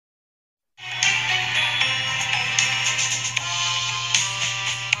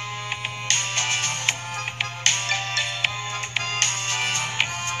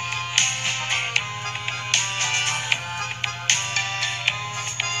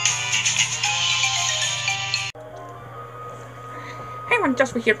everyone,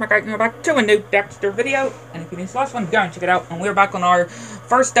 just here, my guy, and we're back to a new Daxter video. And if you missed the last one, go and check it out. And we're back on our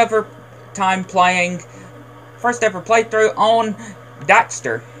first ever playthrough on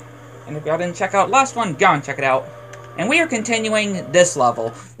Daxter. And if y'all didn't check out last one, go and check it out. And we are continuing this level,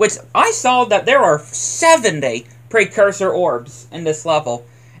 which I saw that there are 70 precursor orbs in this level.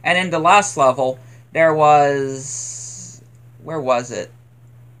 And in the last level, there was... where was it?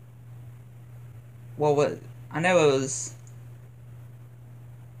 Well, I know it was...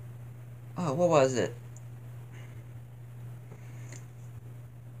 oh, what was it?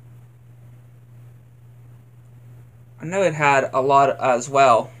 I know it had a lot as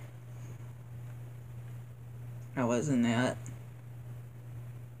well. No, wasn't it?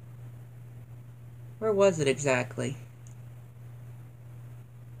 Where was it exactly?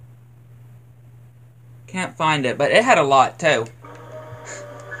 Can't find it, but it had a lot too.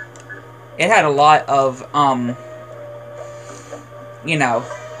 It had a lot of, you know,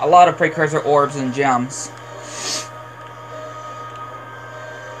 a lot of precursor orbs and gems.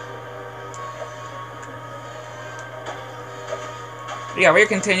 Yeah, we're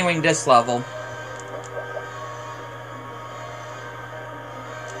continuing this level.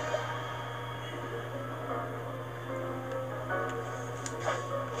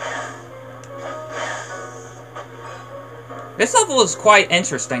 This level is quite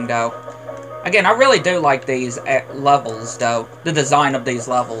interesting, though. Again, I really do like these levels, though. The design of these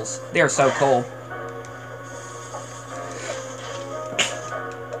levels. They are so cool.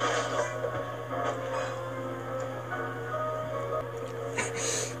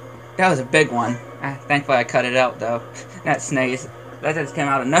 That was a big one. Thankfully, I cut it out, though. That sneeze. That just came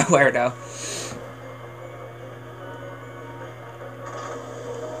out of nowhere, though.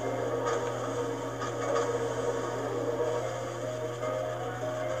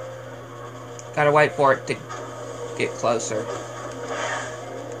 Gotta wait for it to get closer.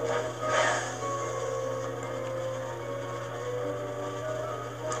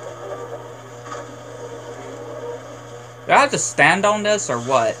 Do I have to stand on this or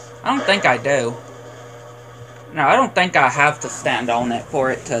what? I don't think I do. No, I don't think I have to stand on it for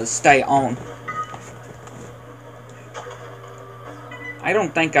it to stay on. I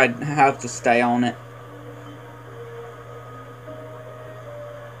don't think I have to stay on it.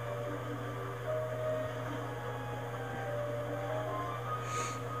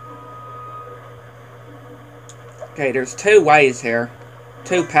 Okay, there's two ways here.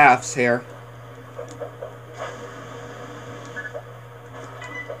 Two paths here.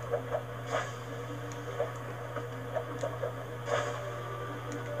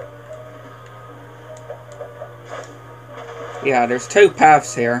 Yeah, there's two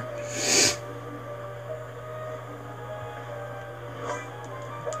paths here.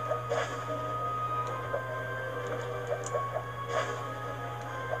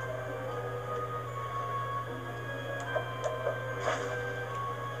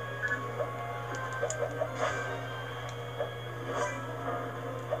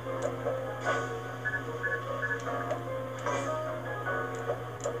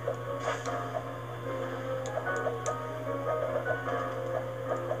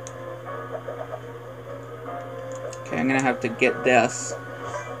 Okay, I'm gonna have to get this.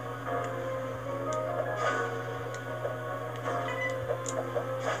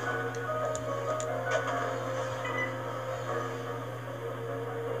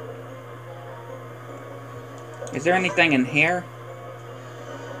 Is there anything in here?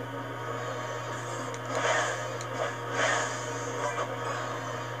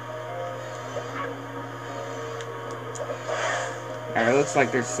 Alright, it looks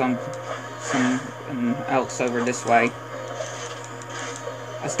like there's something else over this way.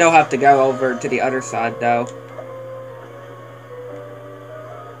 I still have to go over to the other side, though.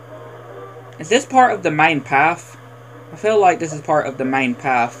 Is this part of the main path? I feel like this is part of the main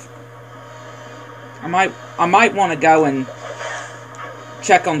path. I might want to go and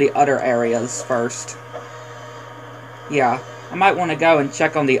check on the other areas first. Yeah, I might want to go and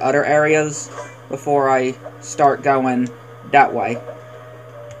check on the other areas before I start going that way.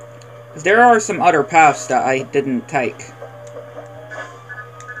 Because there are some other paths that I didn't take.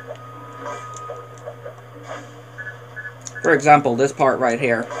 For example, this part right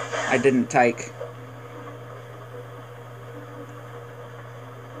here, I didn't take.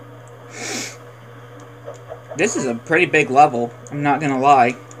 This is a pretty big level, I'm not gonna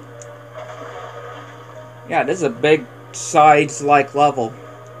lie. Yeah, this is a big sides-like level.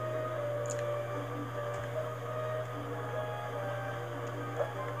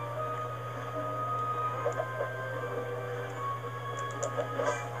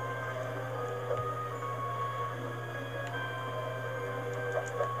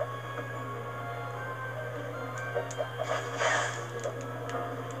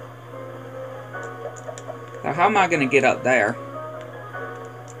 So how am I going to get up there?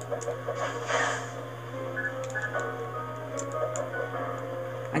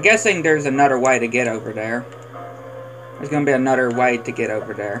 I'm guessing there's another way to get over there. There's going to be another way to get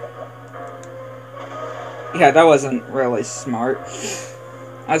over there. Yeah, that wasn't really smart.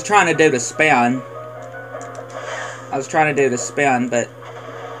 I was trying to do the spin. But...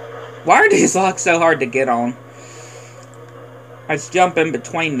 why are these locks so hard to get on? I just jump in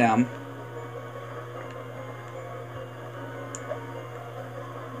between them.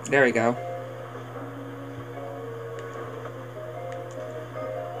 There we go.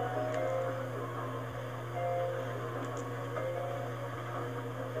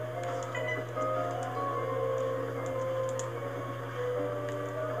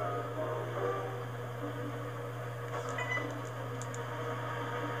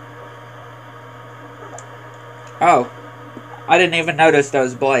 Oh, I didn't even notice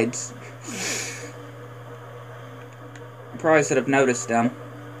those blades. I probably should have noticed them.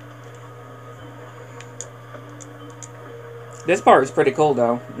 This part is pretty cool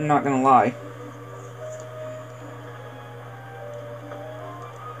though, I'm not gonna lie.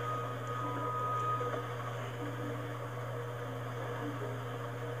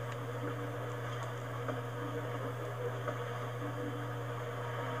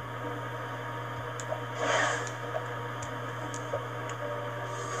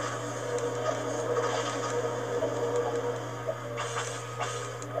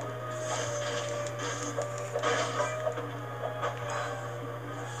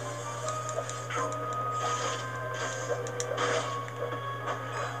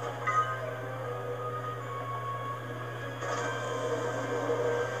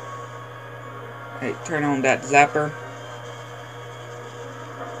 Hey, turn on that zapper.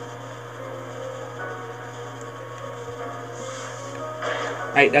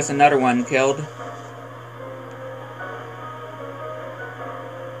 Hey, that's another one killed.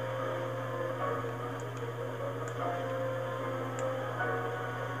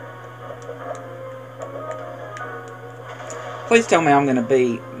 Please tell me I'm gonna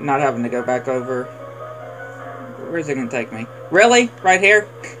be not having to go back over. Where's it gonna take me? Really? Right here?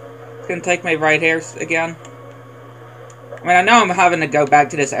 It's gonna take me right here again? I mean, I know I'm having to go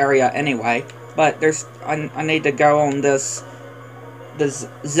back to this area anyway, but there's... I need to go on this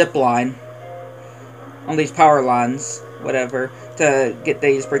zip line. On these power lines, whatever, to get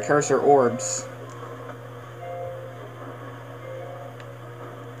these precursor orbs.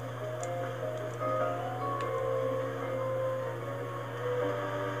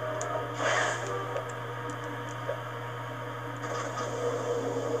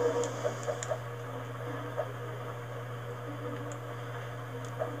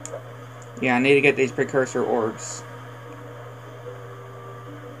 Yeah, I need to get these precursor orbs.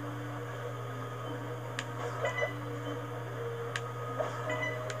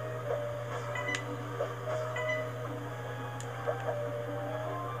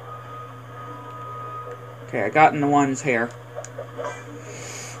 Okay, I got in the ones here.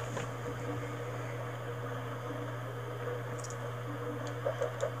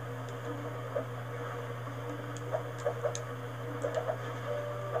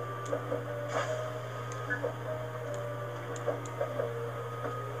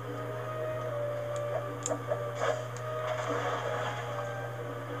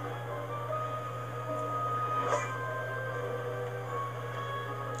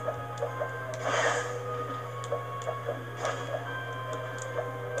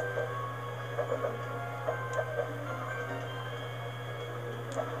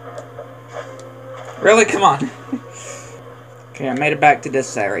 Really? Come on. Okay, I made it back to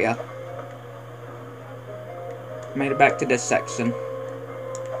this area. Made it back to this section.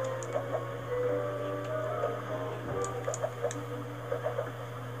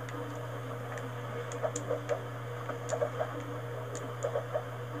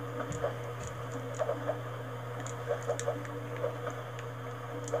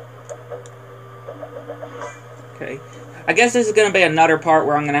 Okay. I guess this is going to be another part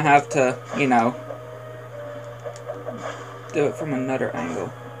where I'm going to have to, you know, do it from another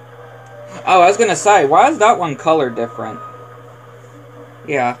angle. Oh, I was going to say, why is that one color different?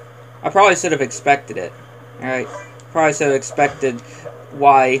 Yeah, I probably should have expected it. Alright, probably should have expected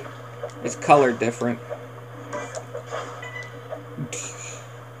why it's colored different.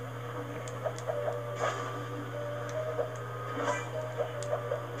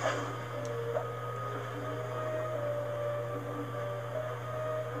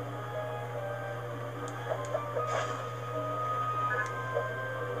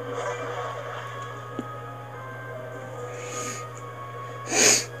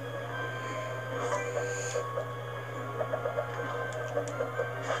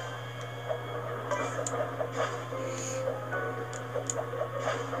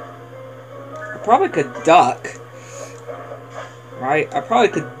 I probably could duck. Right? I probably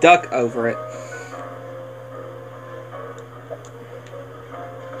could duck over it.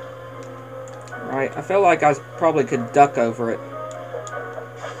 Right? I feel like I probably could duck over it.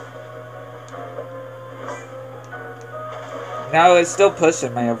 No, it's still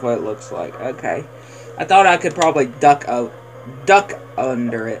pushing me of what it looks like. Okay. I thought I could probably duck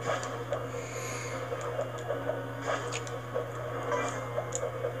under it.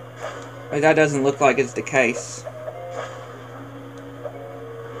 But that doesn't look like it's the case.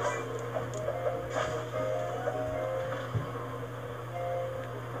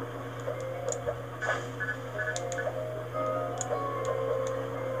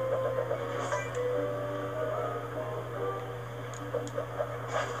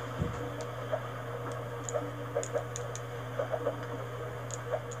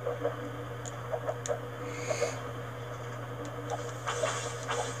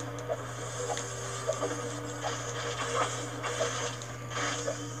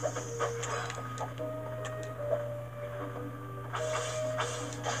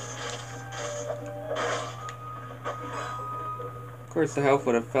 Of course, the health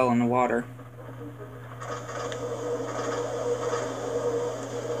would have fell in the water.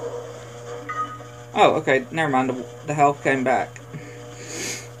 Oh, okay, never mind. The health came back.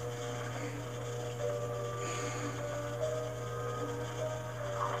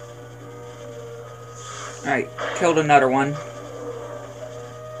 Alright, killed another one.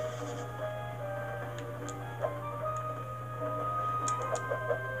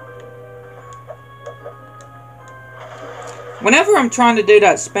 Whenever I'm trying to do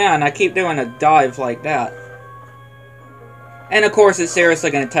that spin, I keep doing a dive like that. And of course, it's seriously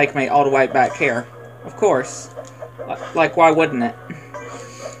going to take me all the way back here. Of course. Like, why wouldn't it?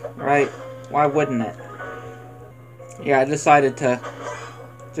 Right? Why wouldn't it? Yeah, I decided to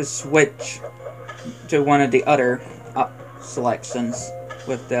just switch to one of the other selections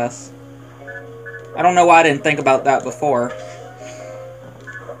with this. I don't know why I didn't think about that before.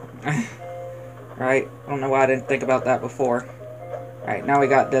 Right? I don't know why I didn't think about that before. Alright, now we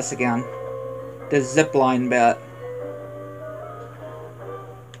got this again. This zipline bit.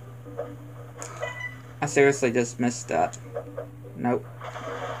 I seriously just missed that. Nope.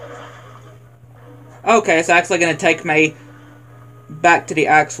 Okay, it's actually going to take me back to the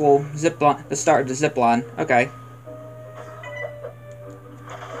actual zipline, the start of the zipline. Okay.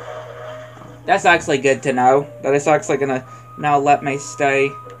 That's actually good to know. That it's actually going to now let me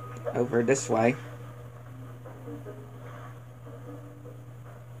stay over this way.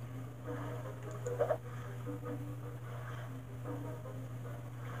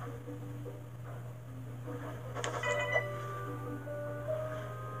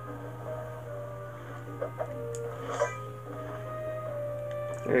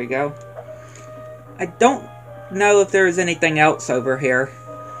 There you go. I don't know if there is anything else over here.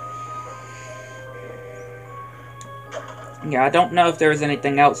 Yeah, I don't know if there was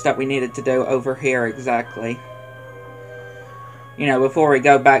anything else that we needed to do over here exactly. You know, before we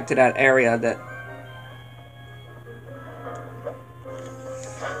go back to that area that...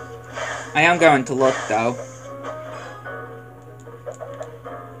 I am going to look, though.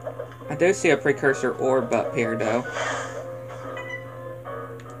 I do see a precursor orb up here, though.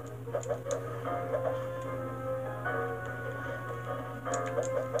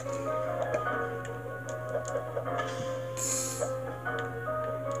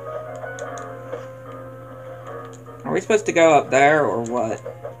 Are we supposed to go up there, or what?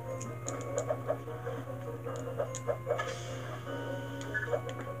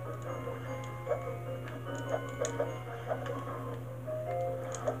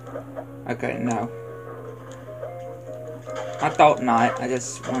 Okay, no. I thought not. I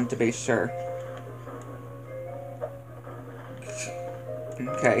just wanted to be sure.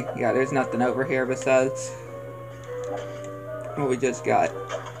 Okay, yeah, there's nothing over here besides what we just got.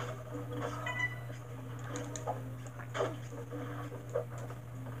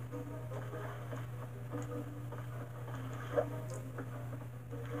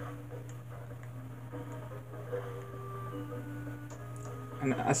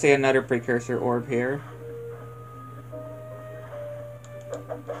 And I see another precursor orb here.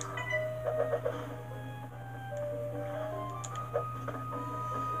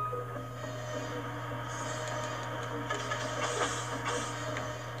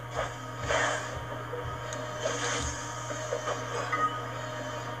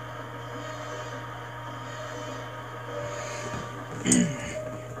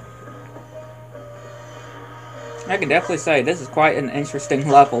 I can definitely say this is quite an interesting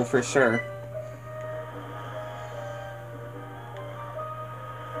level for sure.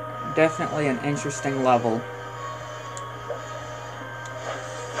 Definitely an interesting level.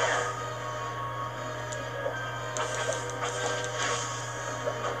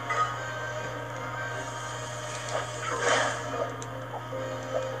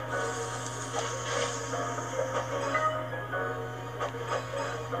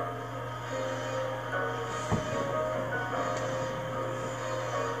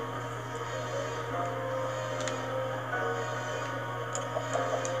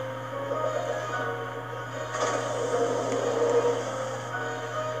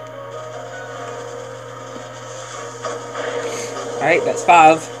 Alright, that's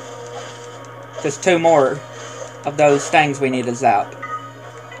 5. Just 2 more of those things we need to zap.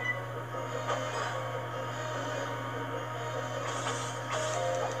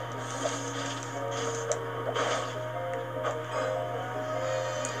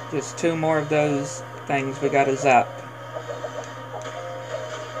 Just 2 more of those things we gotta zap.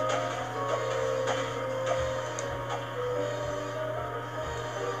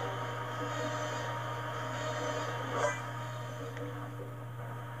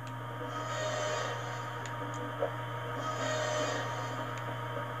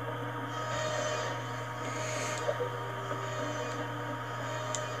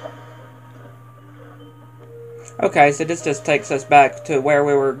 Okay, so this just takes us back to where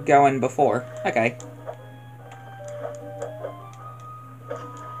we were going before. Okay.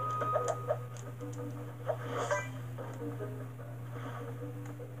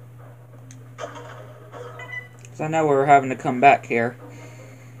 So I know we were having to come back here.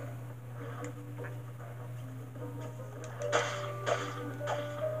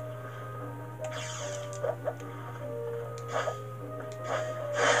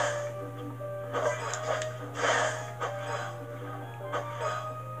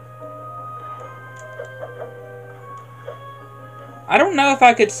 I don't know if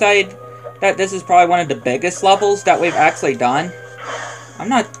I could say that this is probably one of the biggest levels that we've actually done. I'm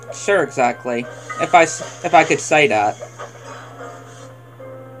not sure exactly if I could say that.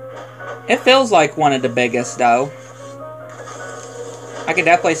 It feels like one of the biggest, though. I could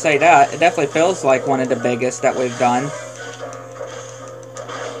definitely say that. It definitely feels like one of the biggest that we've done.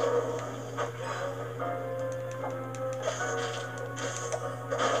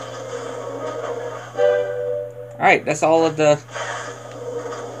 Alright, that's all of the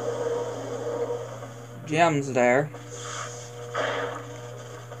gems there.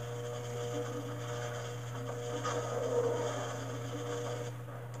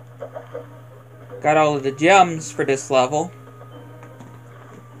 Got all of the gems for this level.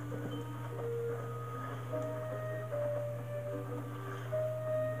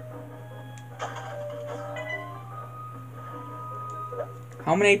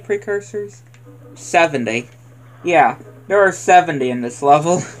 How many precursors? 70. Yeah, there are 70 in this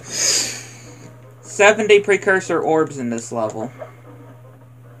level. 70 precursor orbs in this level.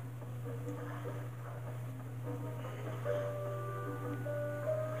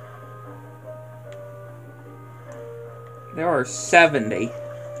 There are 70.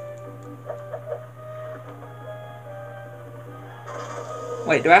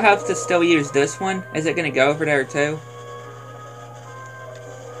 Wait, do I have to still use this one? Is it going to go over there too?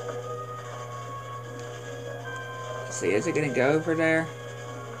 Let's see, is it going to go over there?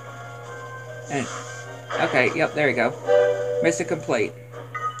 And, okay, yep, there you go. Mission complete.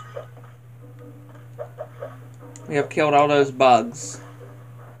 We have killed all those bugs.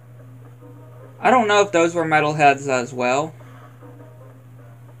 I don't know if those were metalheads as well.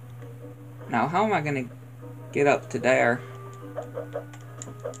 Now, how am I going to get up to there?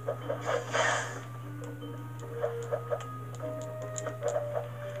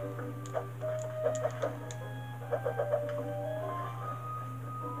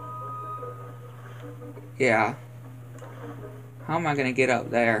 Yeah. How am I going to get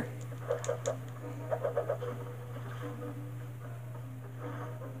up there?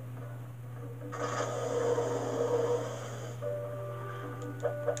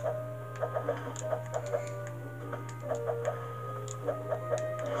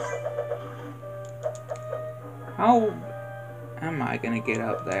 How am I going to get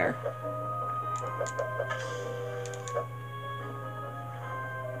up there?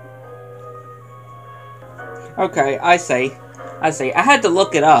 Okay, I see. I had to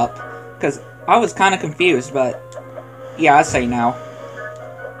look it up, because I was kind of confused, but yeah, I see now.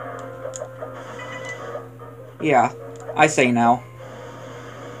 Yeah, I see now.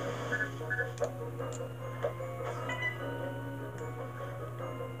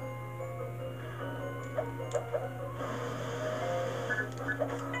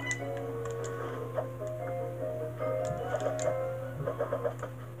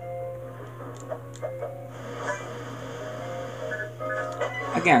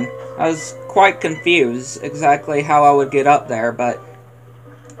 Again, I was quite confused exactly how I would get up there, but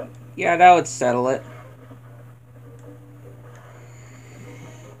yeah, that would settle it.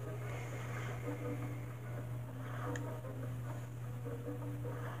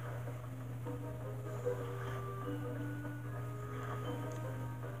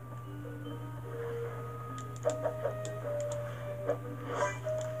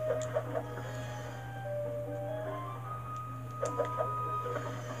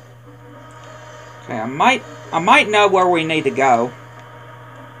 Okay, I might know where we need to go.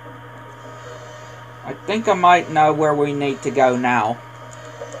 I think I might know where we need to go now.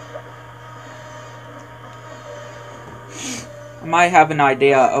 I might have an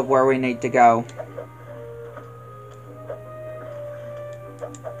idea of where we need to go.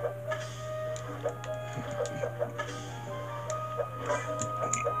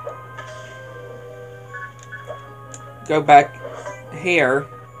 Go back here.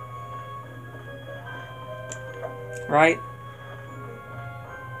 Right?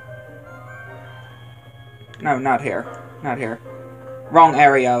 No, not here. Not here. Wrong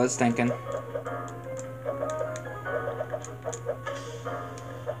area, I was thinking.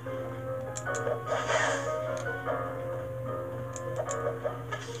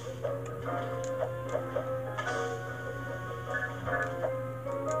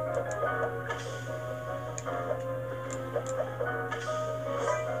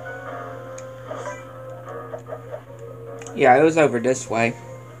 Yeah, it was over this way.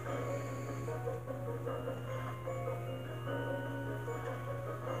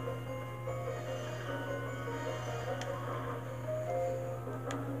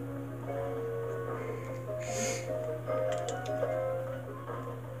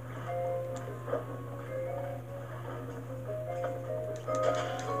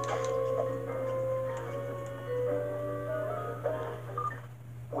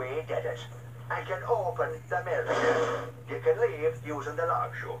 We did it. I can open the mill here. You can leave using the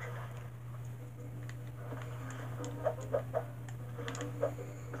log chute.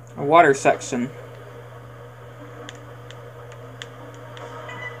 A water section.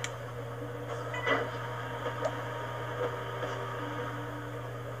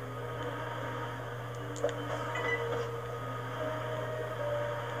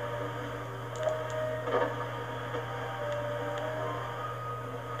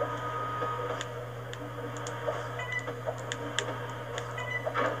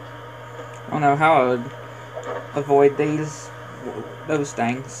 I don't know how I would avoid those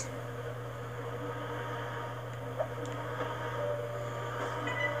things.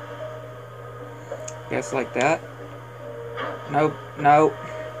 Guess like that. Nope, nope.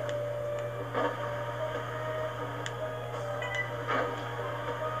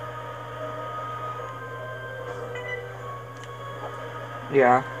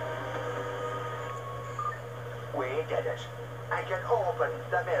 Yeah. We did it. I can open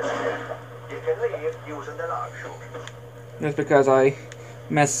the mill here. You can leave using the log chute. Just because I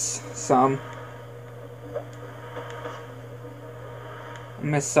missed some.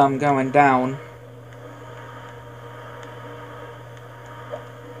 Missed some going down.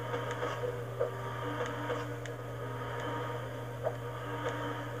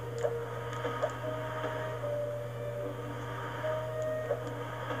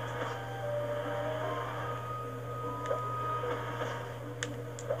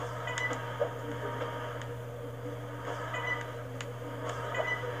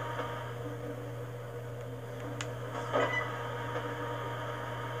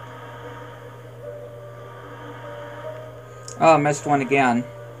 Oh, I missed one again.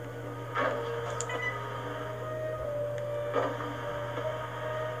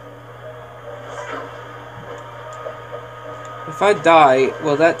 If I die,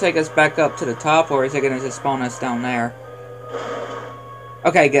 will that take us back up to the top, or is it going to just spawn us down there?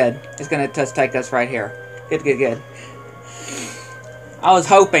 Okay, good. It's going to just take us right here. Good, good, good. I was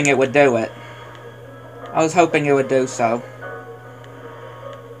hoping it would do it. I was hoping it would do so.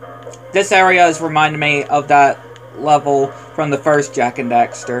 This area is reminding me of that level from the first Jak and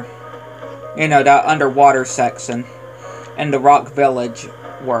Daxter. You know, that underwater section in the Rock Village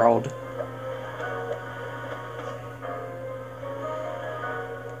world.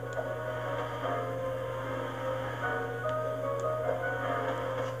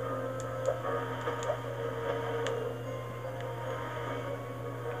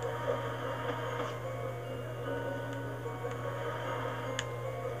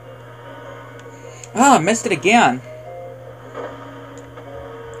 Ah, I missed it again.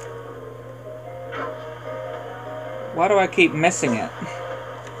 Why do I keep missing it?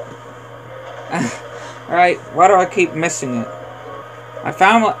 Alright, why do I keep missing it? I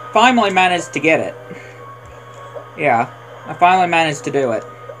finally managed to get it. Yeah, I finally managed to do it.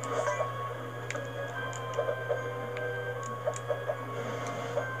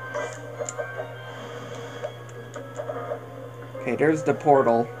 Okay, there's the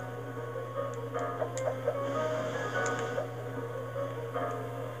portal.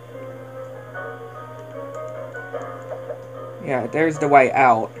 Yeah, there's the way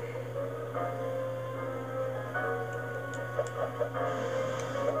out.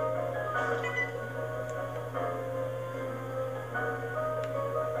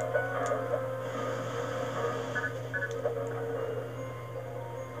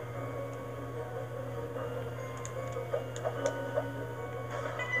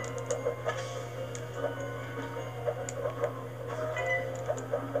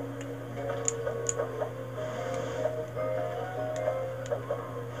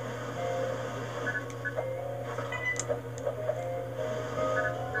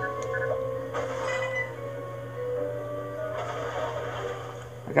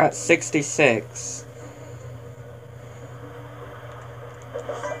 I got 66.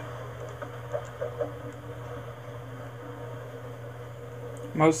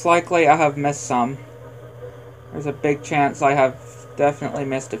 Most likely I have missed some. There's a big chance I have definitely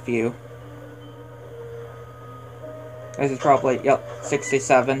missed a few. This is probably, yep,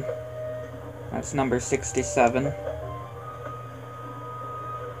 67. That's number 67.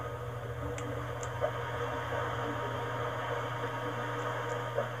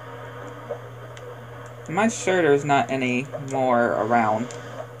 Am I sure there's not any more around?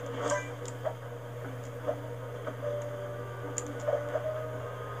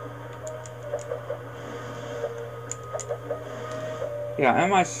 Yeah,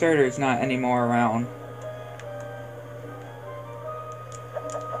 am I sure there's not any more around?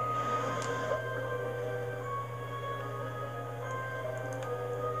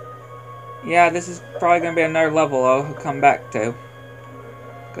 Yeah, this is probably going to be another level I'll come back to.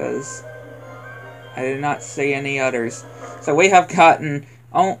 Because I did not see any others. So we have gotten...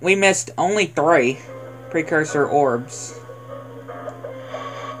 we missed only 3 precursor orbs.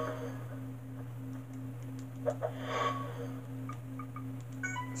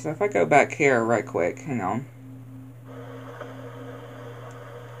 So if I go back here right quick, hang on.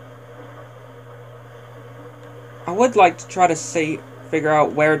 I would like to try to figure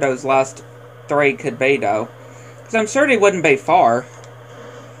out where those last 3 could be though. Because I'm sure they wouldn't be far.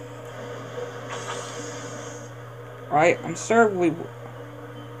 Right? I'm sure they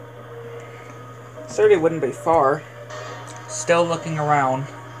wouldn't be far. Still looking around.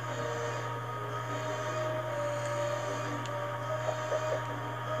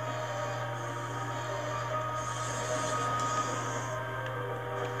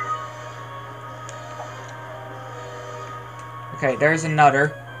 Okay, there's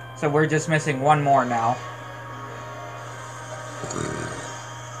another. So we're just missing 1 more now.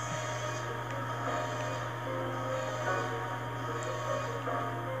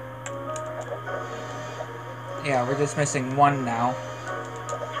 Yeah, we're just missing 1 now.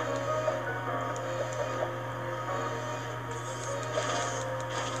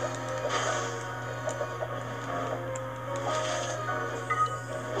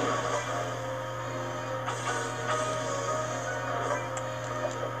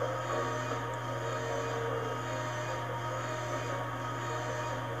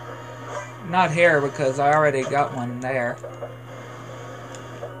 Not here, because I already got 1 there.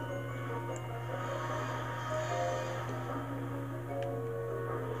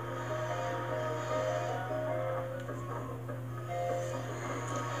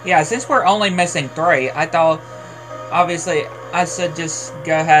 Yeah, since we're only missing 3, I thought, obviously, I should just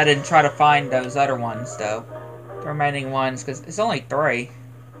go ahead and try to find those other ones, though. The remaining ones, because it's only 3.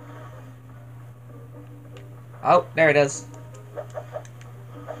 Oh, there it is.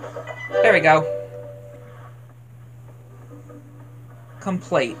 There we go.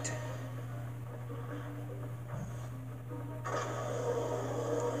 Complete.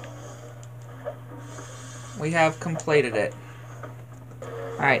 We have completed it.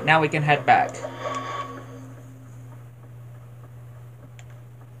 Alright, now we can head back.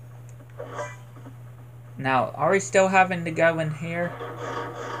 Now, are we still having to go in here?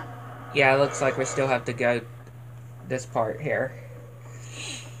 Yeah, it looks like we still have to go this part here.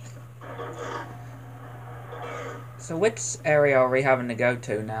 So which area are we having to go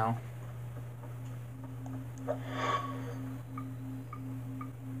to now?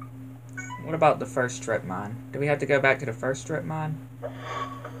 What about the first strip mine? Do we have to go back to the first strip mine?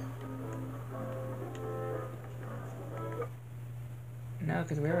 No,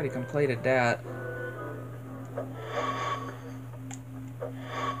 because we already completed that.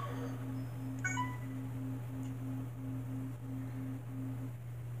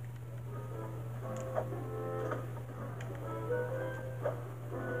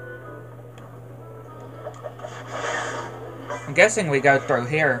 I'm guessing we go through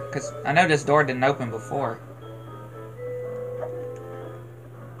here, because I know this door didn't open before.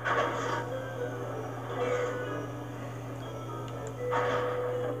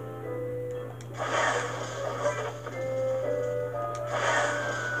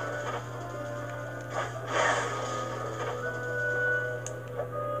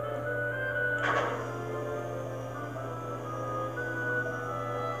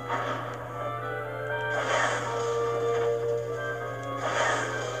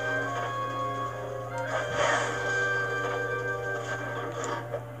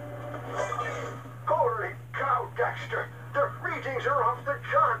 Holy cow, Daxter! The readings are off the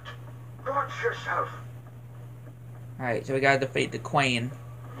chart! Watch yourself! Alright, so we gotta defeat the Queen.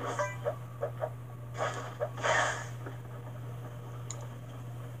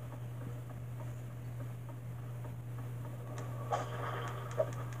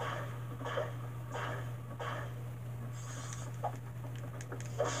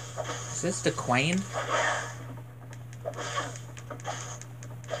 Is this the Queen?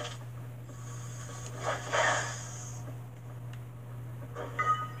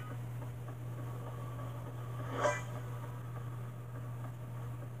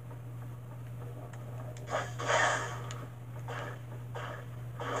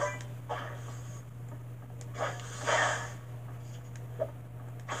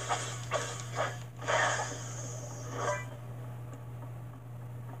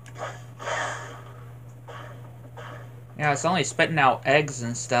 Yeah, it's only spitting out eggs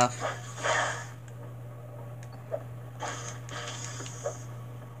and stuff.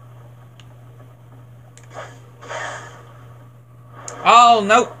 Oh,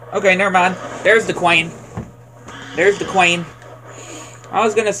 nope. Okay, never mind. There's the Queen. There's the Queen. I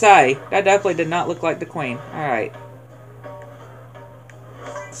was gonna say, that definitely did not look like the Queen. Alright.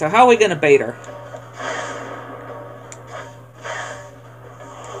 So how are we gonna beat her?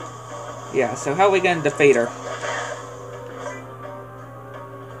 Yeah, so how are we gonna defeat her?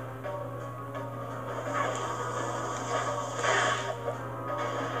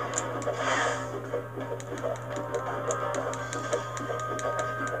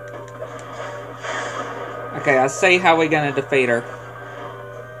 Okay, I see how we're gonna defeat her.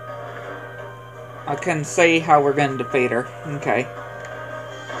 I can see how we're gonna defeat her. Okay.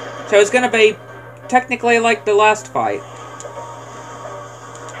 So it's gonna be technically like the last fight.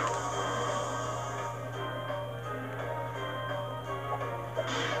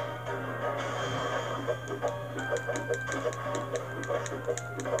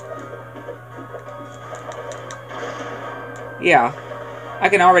 Yeah. I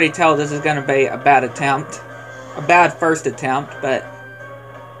can already tell this is gonna be a bad attempt. A bad first attempt, but...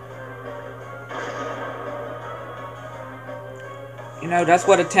 You know, that's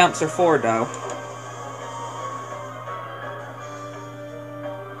what attempts are for, though.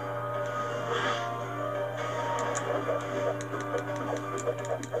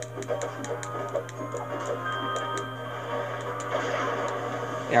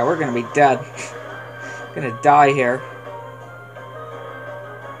 Yeah, we're gonna be dead. Gonna die here.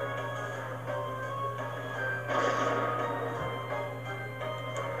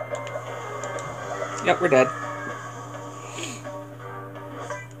 Yep, we're dead.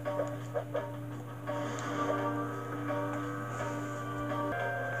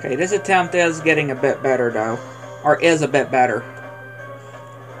 Okay, this attempt is getting a bit better, though. Or is a bit better.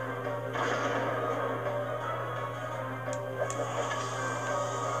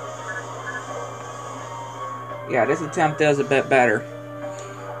 Yeah, this attempt is a bit better.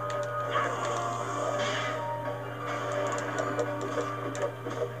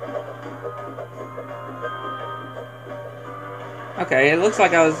 Okay, it looks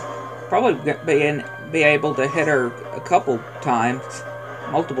like I was probably be able to hit her a couple times.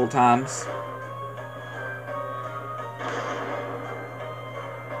 Multiple times.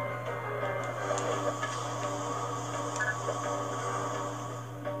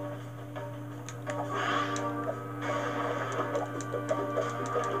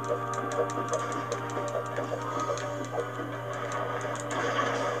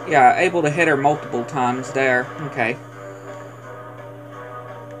 Yeah, able to hit her multiple times there. Okay.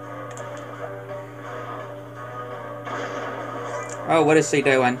 Oh, what is he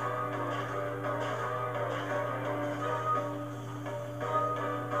doing?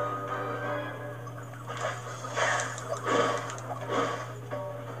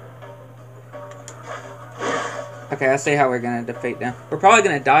 Okay, I see how we're gonna defeat them. We're probably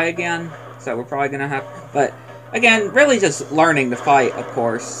gonna die again, so we're probably gonna have... But, again, really just learning the fight, of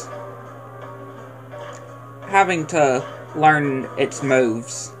course. Having to learn its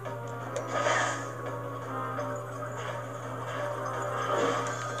moves.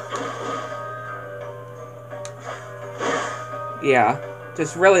 Yeah,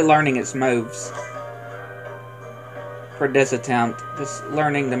 just really learning its moves. For this attempt, just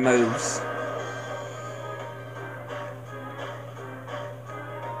learning the moves.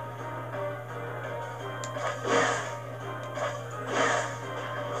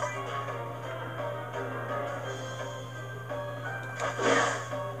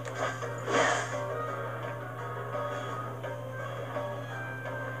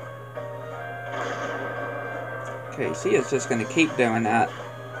 Okay, she is just going to keep doing that.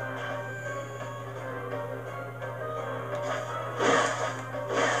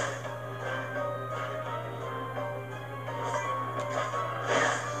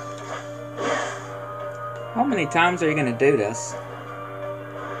 How many times are you going to do this?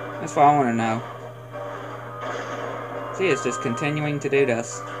 That's what I want to know. She is just continuing to do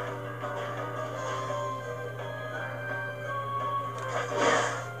this.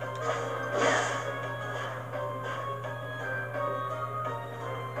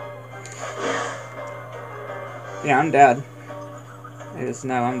 Yeah, I'm dead. I just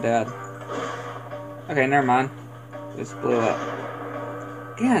know I'm dead. Okay, never mind. Just blew up.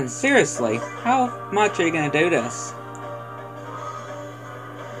 Again, seriously, how much are you gonna do this?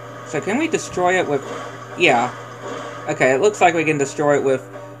 So can we destroy it with... Yeah. Okay, it looks like we can destroy it with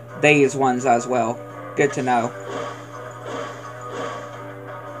these ones as well. Good to know.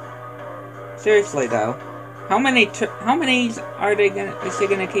 Seriously though, how many are they gonna... Is he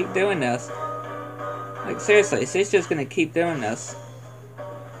gonna keep doing this? Like, seriously, she's just gonna keep doing this.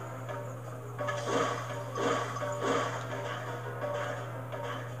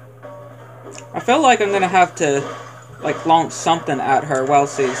 I feel like I'm gonna have to, like, launch something at her while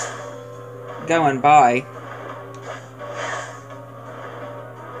she's going by.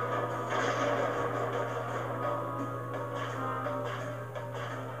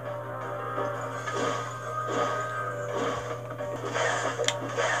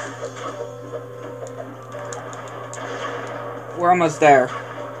 We're almost there.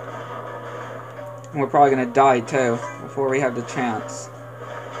 And we're probably gonna die too, before we have the chance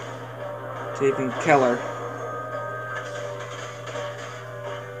to even kill her.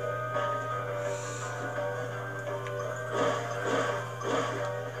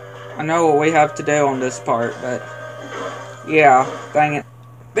 I know what we have to do on this part, but yeah, dang it.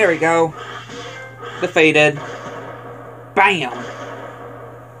 There we go. Defeated. Bam!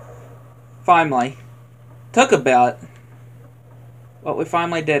 Finally. Took a bit. But we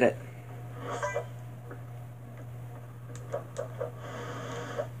finally did it.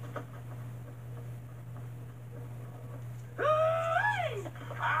 Hey!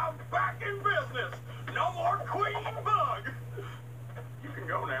 I'm back in business. No more queen bug. You can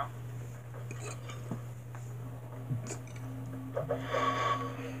go now.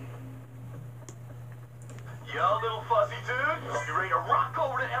 Yo, little fuzzy dude. You ready to rock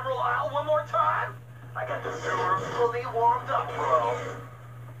over to Emerald Isle one more time? I got the sewers fully warmed up, bro.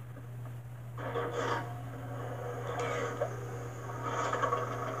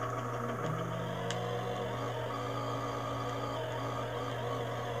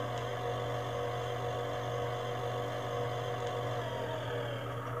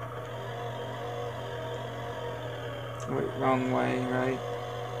 Wait, wrong way, right?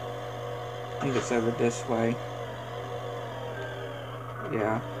 I think it's over this way.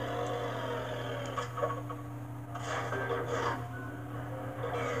 Yeah.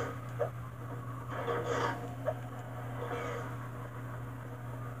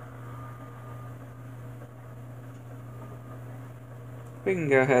 We can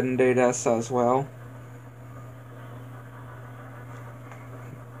go ahead and do this as well.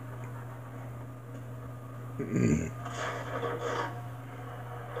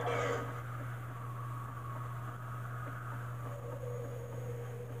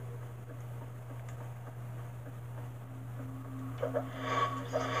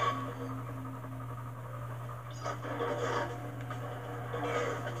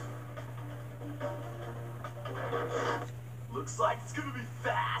 Looks like it's gonna be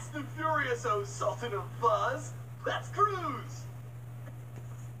fast and furious, oh Sultan of Buzz. Let's cruise!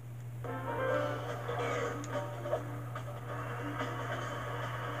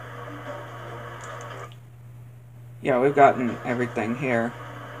 Yeah, we've gotten everything here.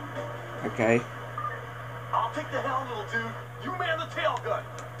 Okay. I'll take the helm, little dude. You man the tail gun.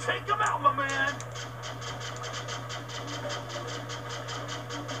 Take him out, my man!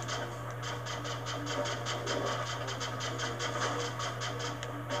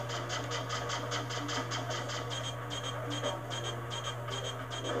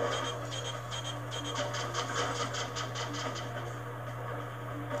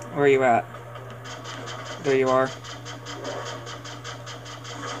 Where are you at? There you are.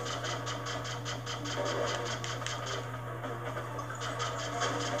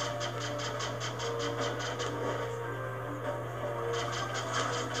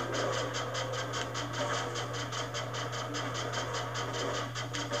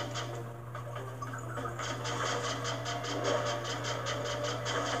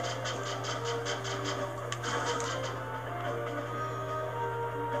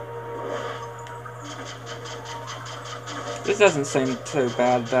 This doesn't seem too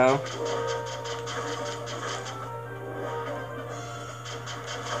bad, though.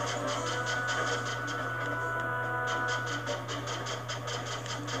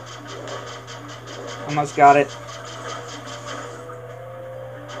 Almost got it.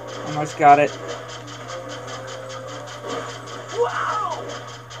 Almost got it. Wow!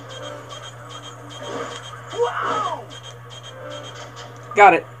 Wow!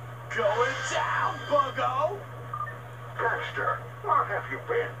 Got it. Going down, buggo! Daxter, where have you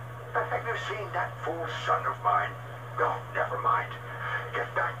been? Have you seen that fool son of mine? No, never mind.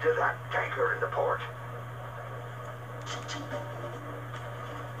 Get back to that tanker in the port.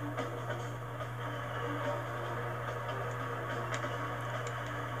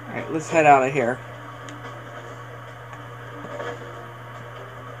 Alright, let's head out of here.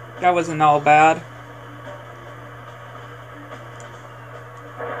 That wasn't all bad.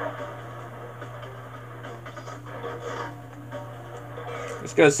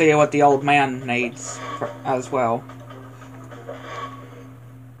 Let's go see what the old man needs as well.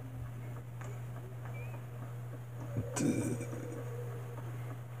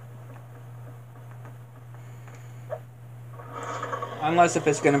 Unless if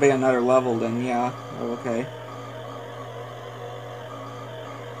it's going to be another level, then yeah. Oh, okay.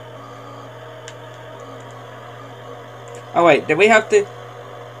 Oh wait, did we have to...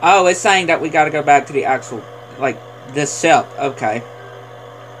 Oh, it's saying that we got to go back to the actual, like, this ship. Okay.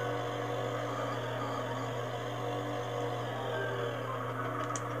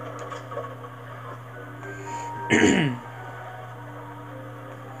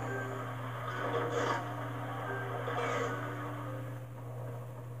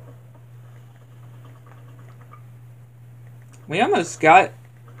 We almost got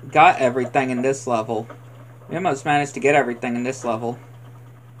everything in this level. We almost managed to get everything in this level.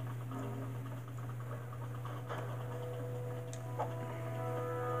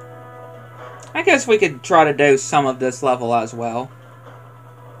 I guess we could try to do some of this level as well.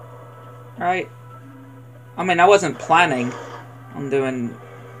 Right? I mean, I wasn't planning on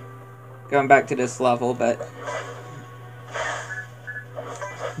going back to this level, but...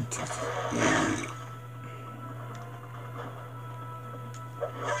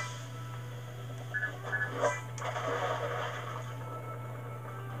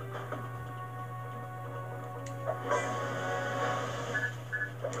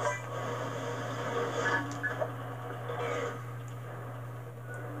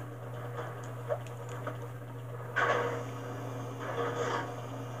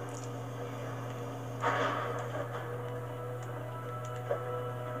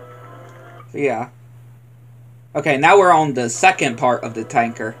 yeah. Okay, now we're on the second part of the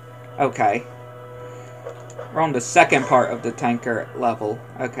tanker. Okay. We're on the second part of the tanker level.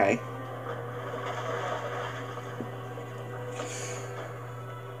 Okay.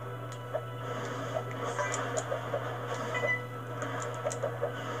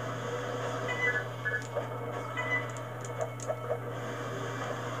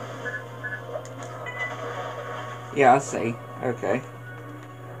 Yeah, I see. Okay.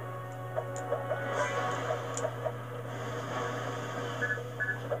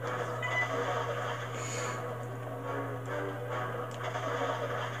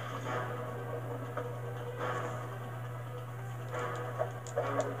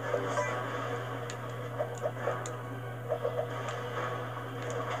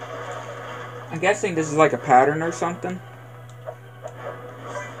 I'm guessing this is like a pattern or something.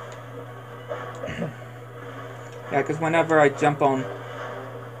 Yeah, because whenever I jump on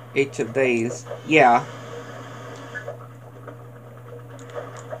each of these, yeah.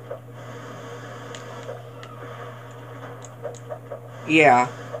 Yeah.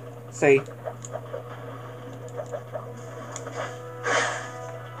 See?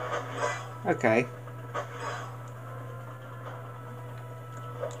 Okay.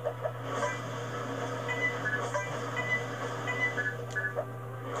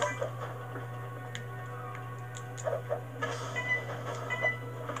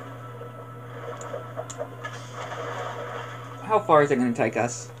 How far is it going to take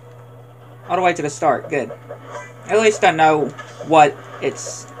us? All the way to the start. Good. At least I know what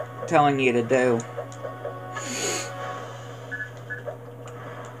it's telling you to do.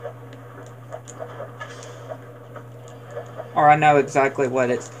 Or I know exactly what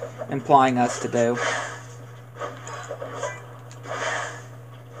it's implying us to do.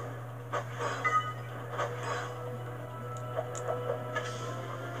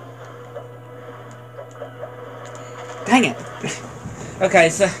 Dang it! Okay,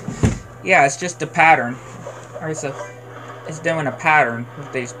 so yeah, it's just a pattern. Or it's doing a pattern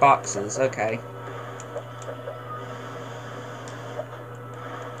with these boxes. Okay.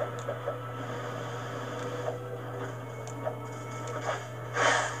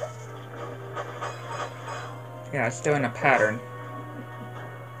 Yeah, it's doing a pattern.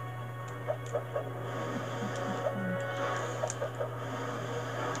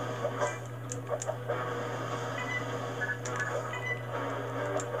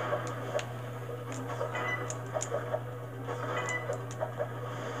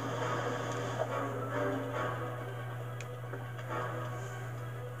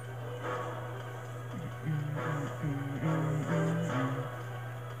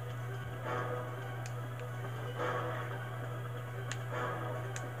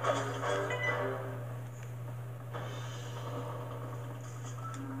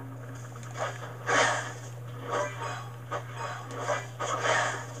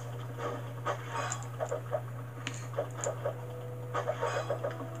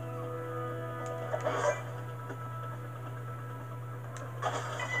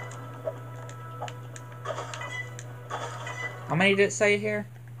 How many did it say here?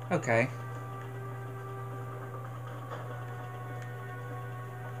 Okay.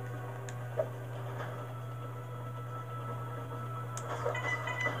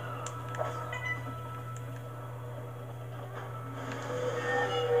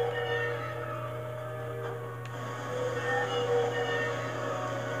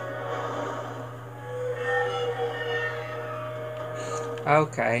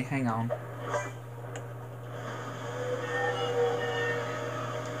 Okay, hang on.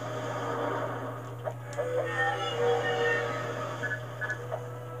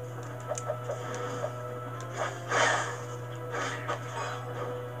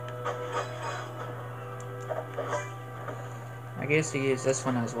 I guess you use this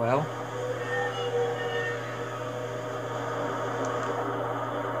one as well.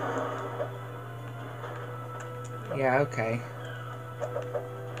 Yeah, okay.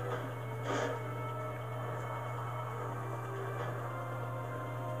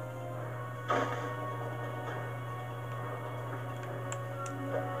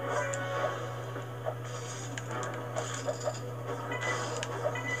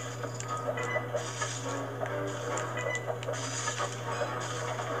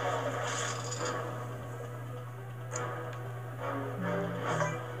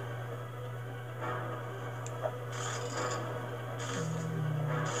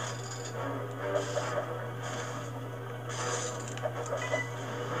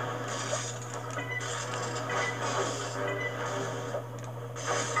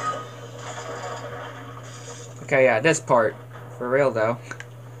 Okay, yeah, this part, for real though,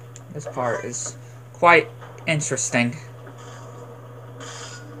 this part is quite interesting.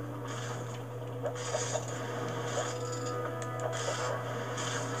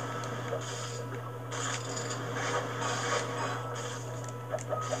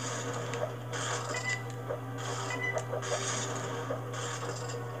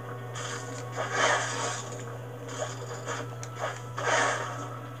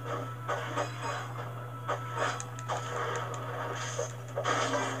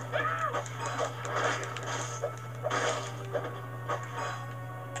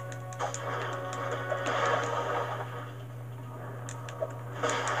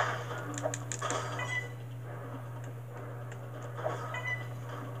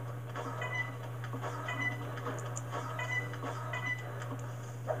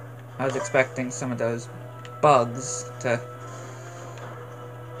 I was expecting some of those bugs to...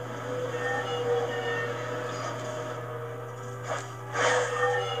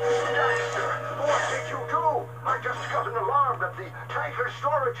 Daxter, what did you do? I just got an alarm that the tanker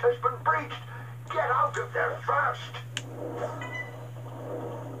storage has been breached. Get out of there fast.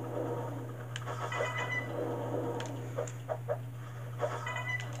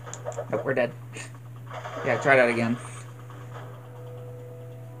 Oh, we're dead. Yeah, try that again.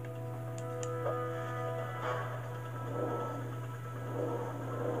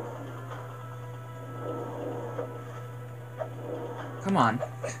 Come on.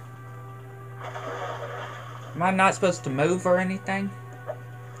 Am I not supposed to move or anything?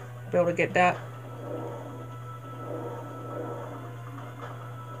 Be able to get that?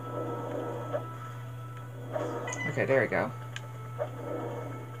 Okay, there we go.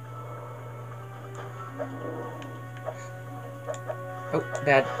 Oh,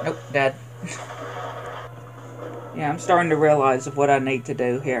 Dad. Nope, Dad. Yeah, I'm starting to realize of what I need to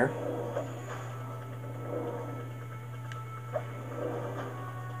do here.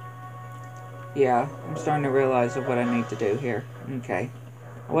 Yeah, I'm starting to realize of what I need to do here. Okay.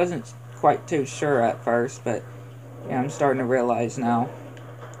 I wasn't quite too sure at first, but yeah, I'm starting to realize now.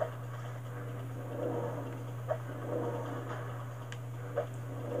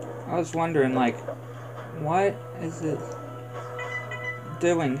 I was wondering, like, what is it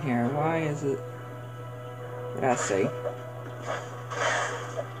doing here? Why is it... But I see.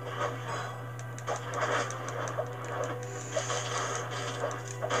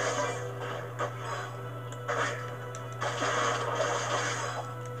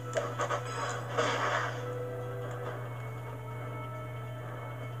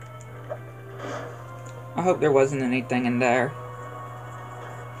 I hope there wasn't anything in there.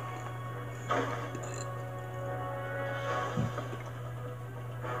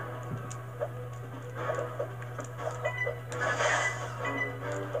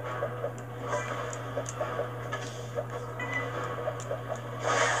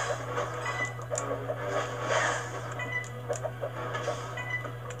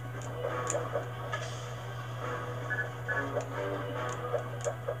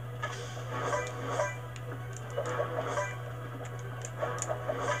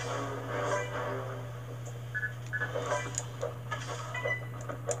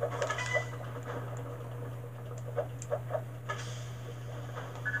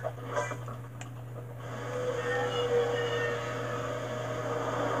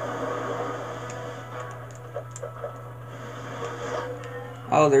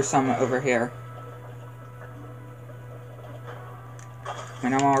 Oh, there's some over here. I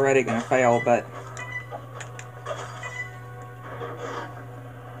mean, I'm already gonna fail, but...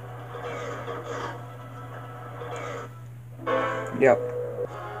 Yep.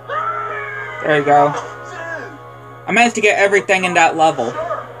 There you go. I managed to get everything in that level.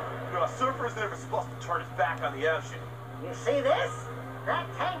 A surfer's never supposed to turn his back on the ocean. You see this? That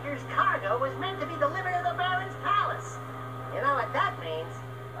tanker's cargo was meant to be delivered to the Baron's palace. You know what that means?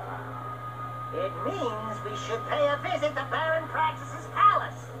 It means we should pay a visit to Baron Praxis's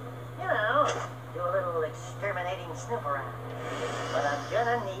palace. You know, do a little exterminating snoop around. But I'm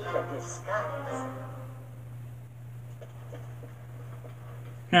gonna need a disguise.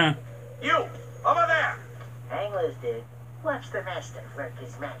 Huh. You! Over there! Hang loose, dude. Watch the master work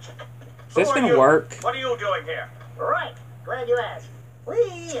his magic. Is this gonna work? What are you doing here? Right. Glad you asked.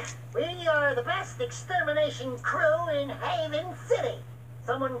 We are the best extermination crew in Haven City.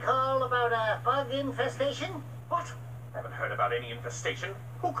 Someone call about a bug infestation? What? Haven't heard about any infestation.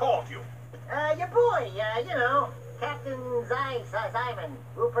 Who called you? Your boy, you know, Captain Zyman,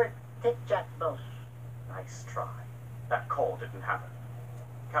 Rupert Tickjackmos. Nice try. That call didn't happen.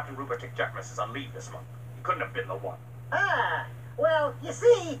 Captain Rupert Tickjackmos is on leave this month. He couldn't have been the one. Ah, well, you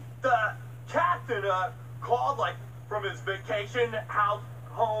see... The captain, called, like, from his vacation house,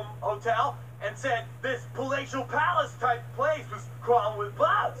 home, hotel, and said this palatial palace-type place was crawling with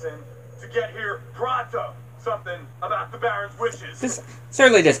bugs, and to get here pronto. Something about the Baron's wishes. This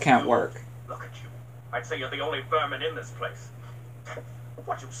certainly just can't work. Look at you. I'd say you're the only vermin in this place.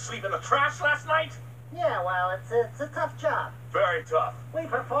 What, you sleep in the trash last night? Yeah, well, it's a tough job. Very tough. We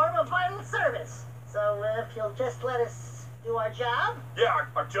perform a vital service. So if you'll just let us do our job... Yeah,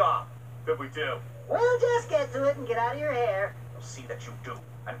 our job. That we do. We'll just get to it and get out of your hair. We'll see that you do.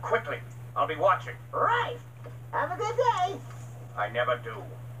 And quickly. I'll be watching. Right. Have a good day. I never do.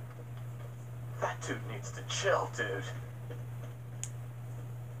 That dude needs to chill, dude.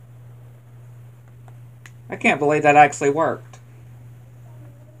 I can't believe that actually worked.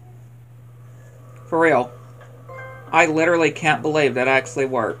 For real. I literally can't believe that actually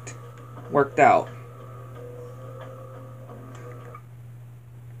worked. Worked out.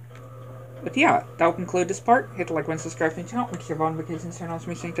 But yeah, that'll conclude this part. Hit the like button, subscribe to the channel. Make sure you're on vacation, turn on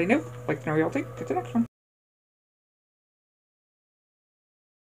something new. Like to know reality. Get to the next one.